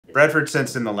Bradford,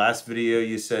 since in the last video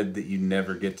you said that you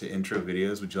never get to intro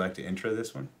videos, would you like to intro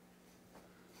this one?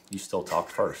 You still talk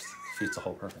first. Defeats the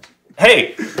whole purpose.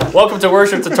 Hey, welcome to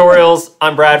Worship Tutorials.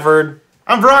 I'm Bradford.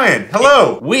 I'm Brian.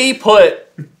 Hello. We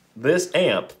put this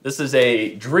amp. This is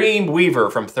a Dream Weaver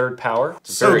from Third Power. It's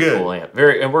a So very good. cool amp.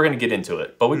 And we're gonna get into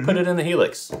it. But we put it in the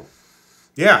Helix.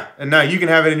 Yeah, and now you can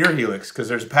have it in your Helix because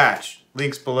there's a patch.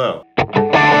 Links below.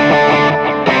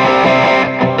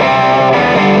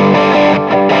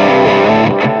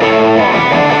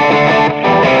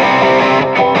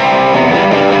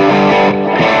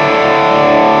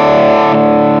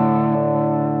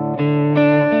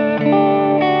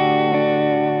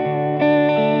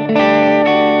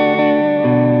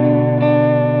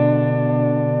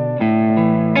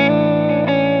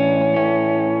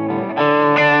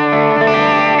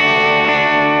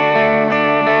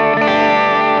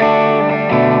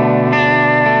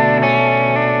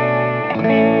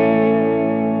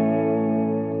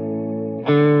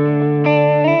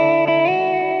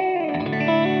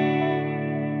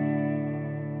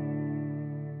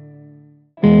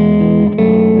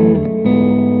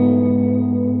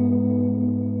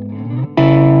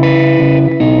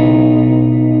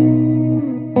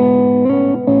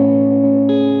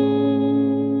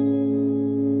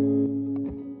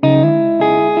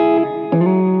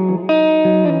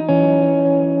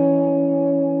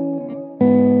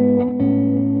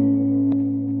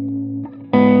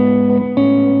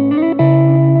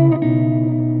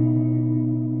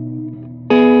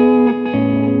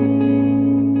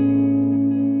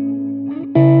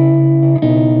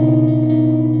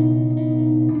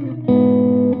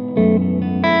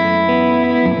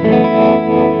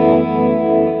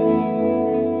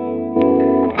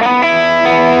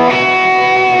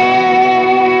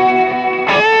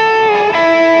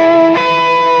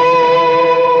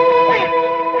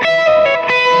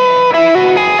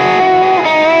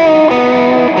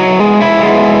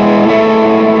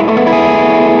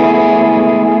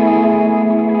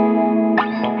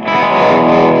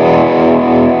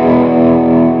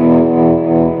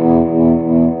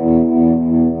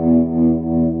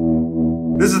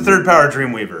 This is Third Power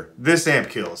Dreamweaver. This amp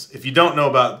kills. If you don't know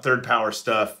about Third Power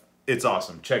stuff, it's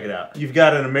awesome. Check it out. You've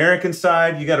got an American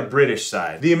side, you got a British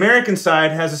side. The American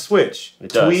side has a switch.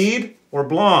 It does. Tweed or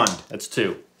blonde. That's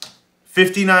 2.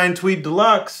 59 Tweed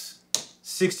Deluxe,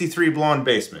 63 blonde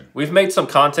Bassman. We've made some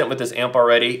content with this amp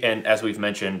already, and as we've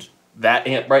mentioned, that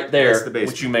amp right there, That's the Bassman.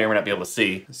 which you may or may not be able to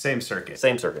see. Same circuit.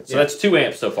 Same circuit. So Yeah. that's 2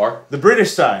 amps so far. The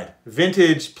British side,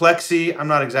 vintage Plexi. I'm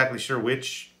not exactly sure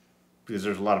which, because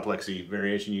there's a lot of Plexi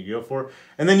variation you can go for.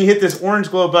 And then you hit this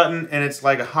orange glow button, and it's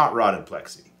like a hot rodded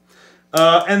Plexi.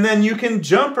 And then you can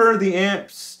jumper the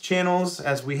amps channels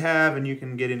as we have, and you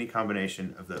can get any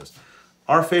combination of those.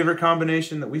 Our favorite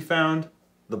combination that we found,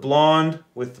 the blonde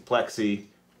with the Plexi,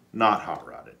 not hot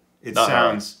rodded. It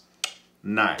sounds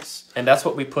nice. And that's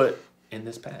what we put in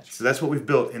this patch, So that's what we've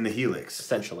built in the Helix.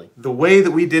 essentially. The way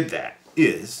that we did that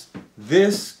is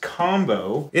this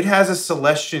combo. It has a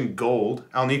Celestian Gold,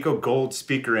 Alnico Gold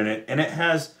speaker in it, and it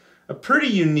has a pretty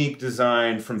unique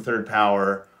design from Third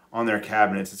Power on their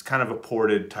cabinets. It's kind of a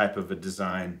ported type of a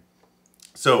design.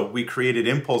 So we created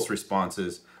impulse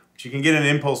responses, which you can get an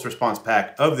impulse response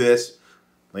pack of this.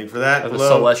 Link for that Of the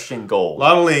below. Celestian Gold. A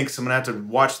lot of links. I'm gonna have to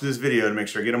watch this video to make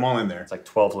sure I get them all in there. It's like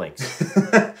 12 links.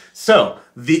 So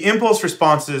the impulse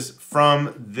responses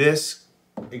from this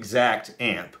exact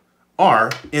amp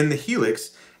are in the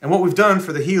Helix, and what we've done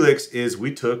for the Helix is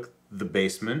we took the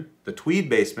Bassman, the Tweed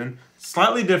Bassman,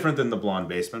 slightly different than the blonde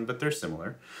Bassman, but they're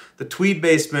similar. The Tweed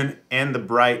Bassman and the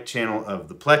bright channel of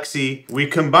the Plexi. We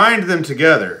combined them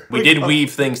together. We did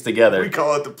weave things together. We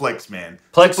call it the PlexMan.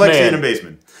 PlexMan. Plexi and a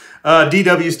Bassman.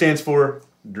 DW stands for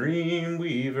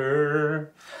Dreamweaver.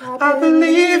 I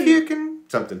believe you can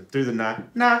something through the night.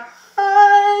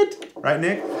 Right,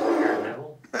 Nick?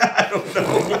 I don't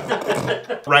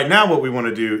know. Right now, what we want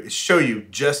to do is show you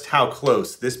just how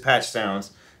close this patch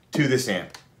sounds to this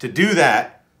amp. To do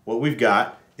that, what we've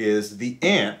got is the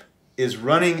amp is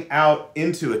running out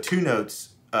into a 2-notes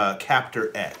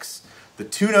Captor X. The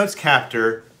 2-notes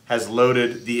Captor has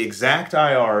loaded the exact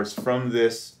IRs from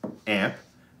this amp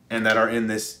and that are in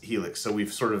this Helix. So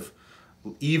we've sort of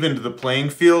evened the playing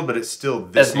field, but it's still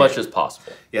this As much amp. as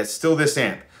possible. Yeah, it's still this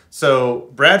amp.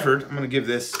 So Bradford, I'm going to give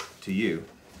this to you.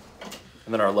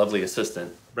 And then our lovely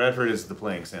assistant. Bradford is the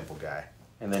playing sample guy.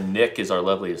 And then Nick is our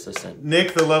lovely assistant.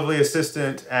 Nick, the lovely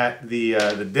assistant at the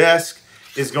desk,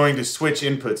 is going to switch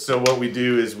inputs. So what we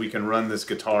do is we can run this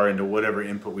guitar into whatever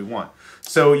input we want.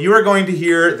 So you are going to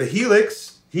hear the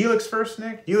Helix. Helix first,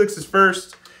 Nick? Helix is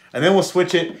first. And then we'll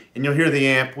switch it, and you'll hear the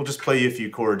amp. We'll just play you a few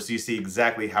chords so you see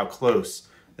exactly how close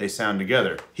they sound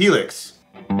together. Helix.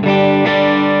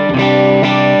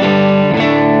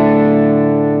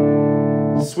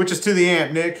 Switches to the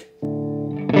amp, Nick.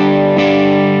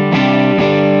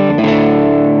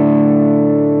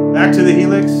 Back to the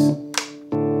Helix.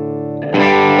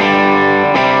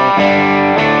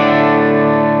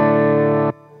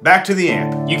 Back to the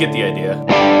amp. You get the idea.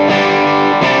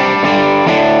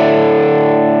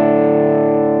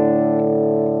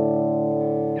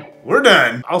 We're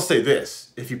done. I'll say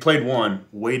this. If you played one,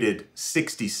 waited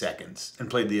 60 seconds, and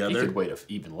played the other... You could wait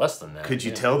even less than that. Could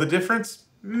you tell the difference?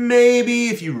 Maybe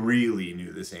if you really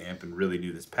knew this amp and really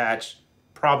knew this patch.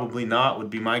 Probably not, would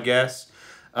be my guess.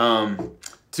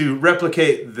 To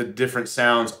replicate the different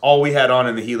sounds, all we had on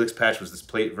in the Helix patch was this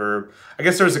plate verb. I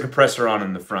guess there was a compressor on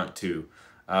in the front too,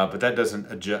 but that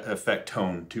doesn't affect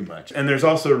tone too much. And there's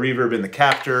also a reverb in the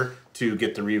captor to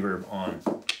get the reverb on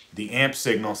the amp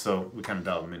signal, so we kind of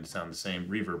dialed them in to sound the same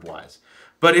reverb-wise.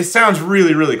 But it sounds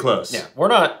really, really close. Yeah, we're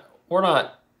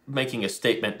not making a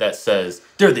statement that says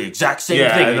they're the exact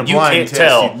same thing and you can't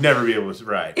tell. You'd never be able to,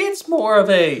 right. It's more of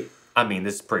a, I mean,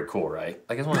 this is pretty cool, right?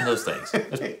 Like, it's one of those things.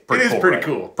 It's pretty It is cool, pretty right?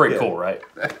 cool. Pretty Yeah. cool, right?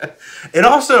 It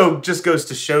also just goes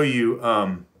to show you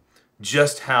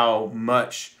just how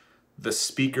much the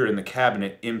speaker and the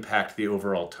cabinet impact the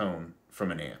overall tone from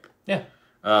an amp. Yeah.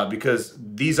 Because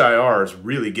these IRs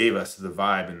really gave us the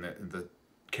vibe and the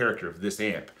character of this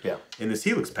amp in this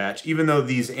Helix patch, even though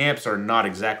these amps are not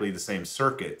exactly the same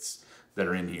circuits that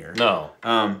are in here. No.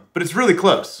 But it's really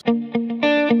close.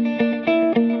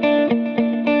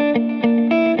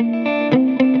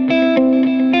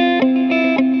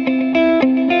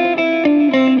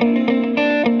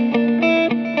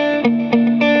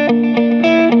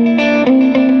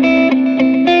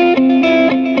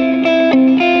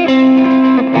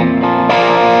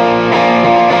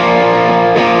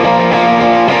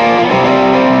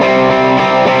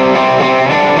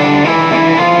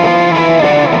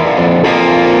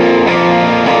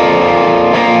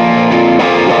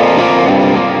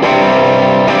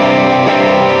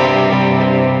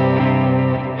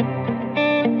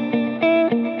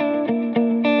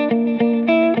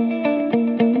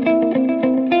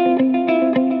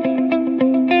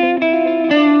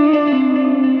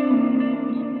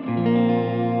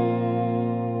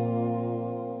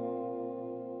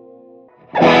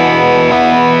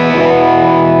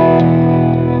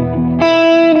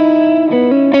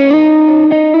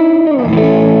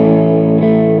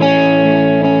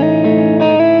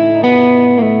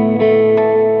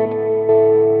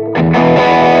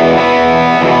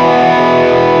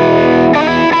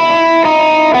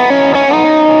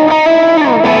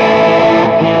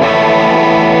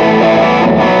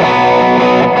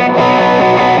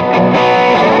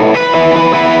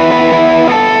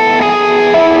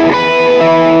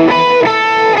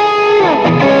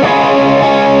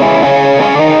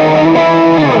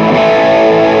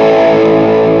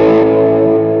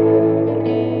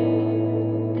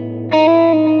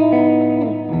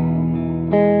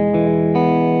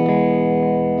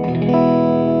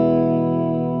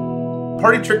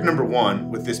 Party trick number one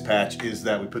with this patch is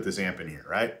that we put this amp in here,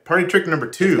 right? Party trick number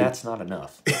two... If that's not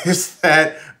enough. ...is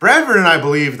that Bradford and I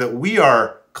believe that we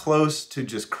are close to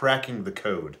just cracking the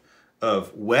code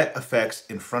of wet effects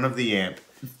in front of the amp.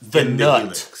 The nut.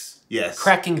 Helix. Yes.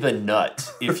 Cracking the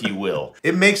nut, if you will.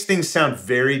 It makes things sound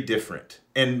very different.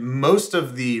 And most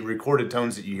of the recorded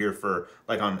tones that you hear for,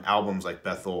 like on albums like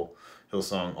Bethel,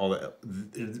 Hillsong, all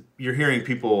that, you're hearing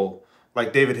people...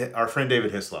 Like our friend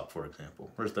David Hislop, for example.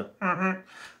 Where's the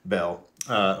bell,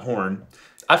 horn?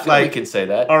 I feel like we can say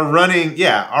that. Are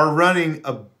running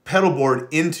a pedal board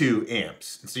into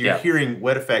amps. And so you're hearing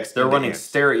wet effects. They're running amps.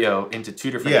 Stereo into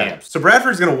two different amps. So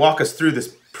Bradford's going to walk us through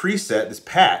this preset, this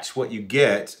patch, what you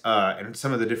get, and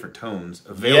some of the different tones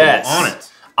available on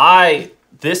it.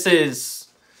 This is,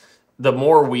 the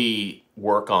more we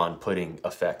work on putting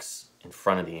effects in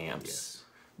front of the amps,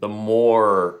 the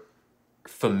more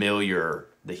familiar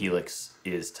the Helix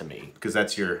is to me. Because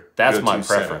that's my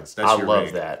preference. I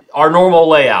love that. Our normal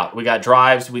layout, we got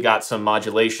drives, we got some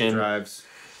modulation. Drives.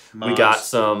 We got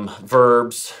some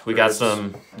verbs. We got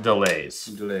some delays.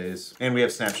 And we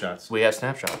have snapshots. We have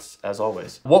snapshots, as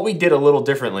always. What we did a little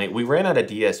differently, we ran out of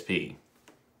DSP.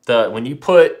 When you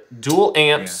put dual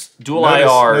amps, dual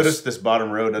IRs. Notice this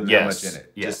bottom row doesn't have much in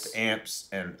it. Just amps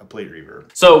and a plate reverb.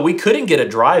 So we couldn't get a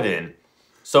drive in.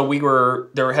 So we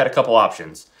had a couple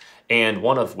options, and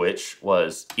one of which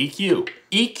was EQ.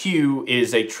 EQ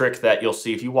is a trick that you'll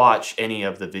see if you watch any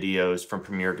of the videos from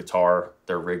Premier Guitar,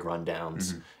 their rig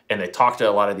rundowns, and they talk to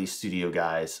a lot of these studio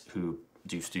guys who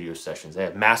do studio sessions. They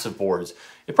have massive boards.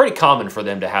 It's pretty common for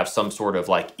them to have some sort of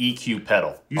like EQ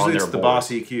pedal Usually on their it's the board. Boss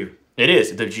EQ. It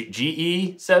is. The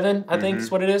GE7, I think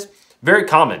is what it is. Very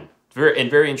common.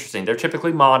 Very interesting. They're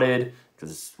typically modded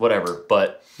because whatever,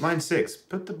 but... Line 6.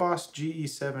 Put the Boss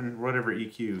GE7 whatever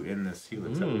EQ in this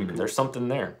Helix. That would be cool. There's something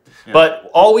there. Yeah. But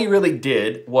all we really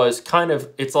did was kind of...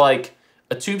 It's like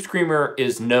a Tube Screamer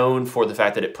is known for the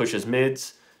fact that it pushes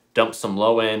mids, dumps some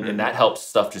low end, and that helps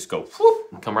stuff just go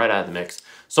whoop, and come right out of the mix.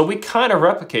 So we kind of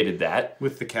replicated that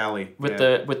with the Cali, with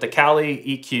the Cali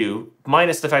EQ,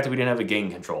 minus the fact that we didn't have a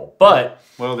gain control. But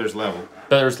well, there's level.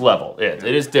 There's level. It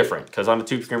is different because on a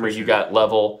Tube Screamer you got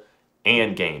level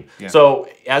and gain. Yeah. So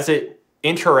as it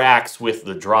interacts with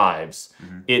the drives,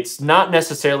 it's not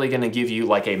necessarily going to give you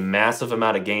like a massive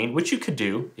amount of gain, which you could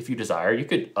do if you desire. You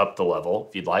could up the level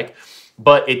if you'd like,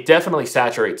 but it definitely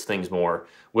saturates things more,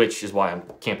 which is why I'm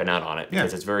camping out on it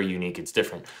because it's very unique. It's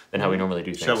different than how we normally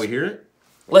do things. Shall we hear it?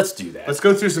 Let's do that. Let's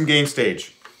go through some gain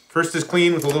stage. First is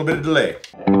clean with a little bit of delay.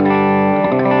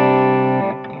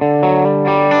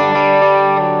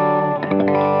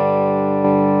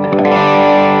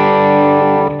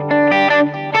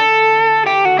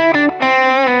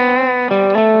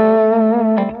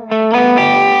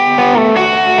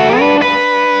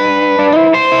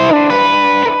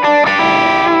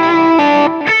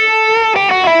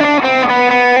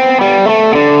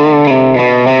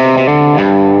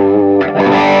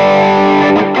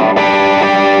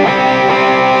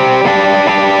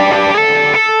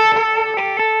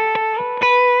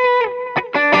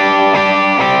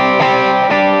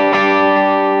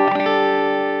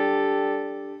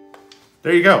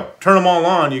 There you go. Turn them all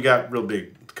on, you got real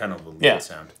big kind of little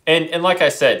sound. And like I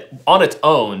said, on its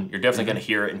own, you're definitely going to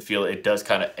hear it and feel it. It does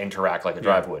kind of interact like a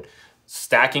drive would.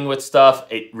 Stacking with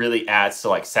stuff, it really adds to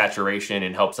like saturation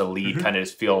and helps a lead kind of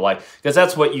just feel like, because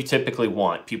that's what you typically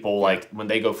want. People like when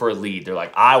they go for a lead, they're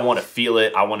like, I want to feel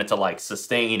it. I want it to like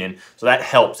sustain. And so that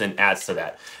helps and adds to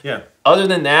that. Yeah. Other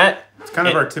than that, it's kind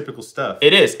of our typical stuff.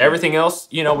 It is. Everything else,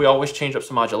 you know, we always change up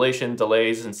some modulation,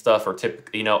 delays and stuff are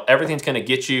typical, you know, everything's going to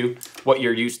get you what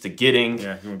you're used to getting.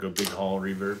 Yeah. You want to go big hall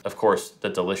reverb. Of course, the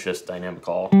delicious dynamic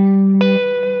hall.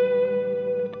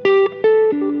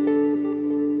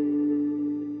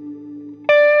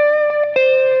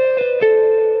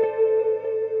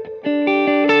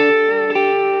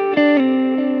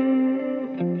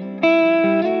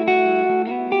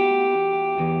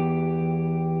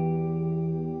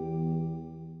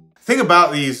 The thing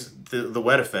about these, the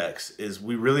wet effects, is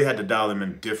we really had to dial them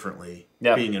in differently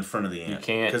being in front of the amp. You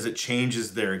can't. Because it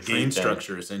changes their gain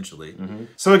structure, essentially.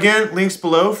 So again, links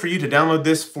below for you to download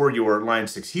this for your Line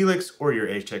 6 Helix or your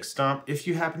HX Stomp. If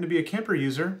you happen to be a Kemper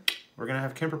user, we're going to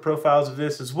have Kemper profiles of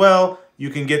this as well. You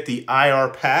can get the IR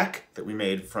pack that we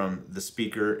made from the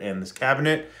speaker and this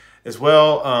cabinet as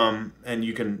well. And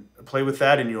you can play with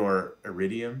that in your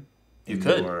Iridium.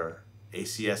 Your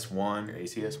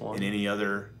ACS1, and any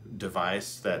other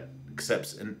device that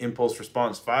accepts an impulse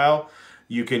response file.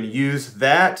 You can use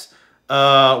that.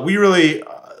 We really,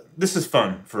 this is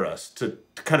fun for us to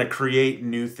kind of create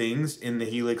new things in the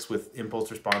Helix with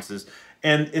impulse responses.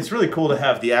 And it's really cool to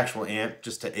have the actual amp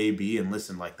just to A/B and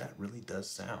listen like that really does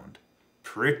sound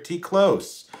pretty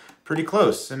close. Pretty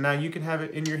close. And now you can have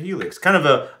it in your Helix. Kind of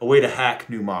a way to hack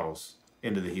new models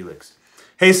into the Helix.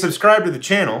 Hey, subscribe to the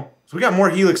channel. So we got more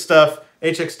Helix stuff,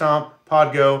 HX Stomp,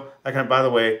 PodGo, that kind of, by the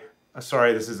way,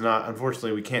 sorry, this is not,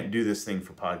 unfortunately, we can't do this thing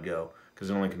for PodGo because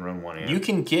it only can run one amp. You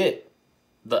can get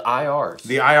the IRs.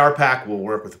 The IR pack will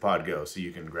work with the PodGo, so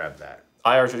you can grab that.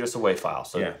 IRs are just a WAV file,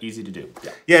 so easy to do.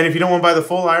 Yeah, and if you don't want to buy the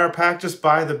full IR pack, just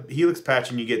buy the Helix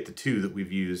patch and you get the two that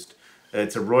we've used.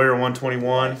 It's a Royer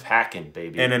 121. Hacking,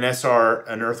 baby. And an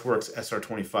Earthworks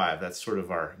SR25. That's sort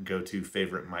of our go-to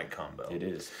favorite mic combo. It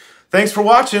is. Thanks for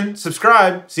watching.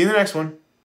 Subscribe. See you in the next one.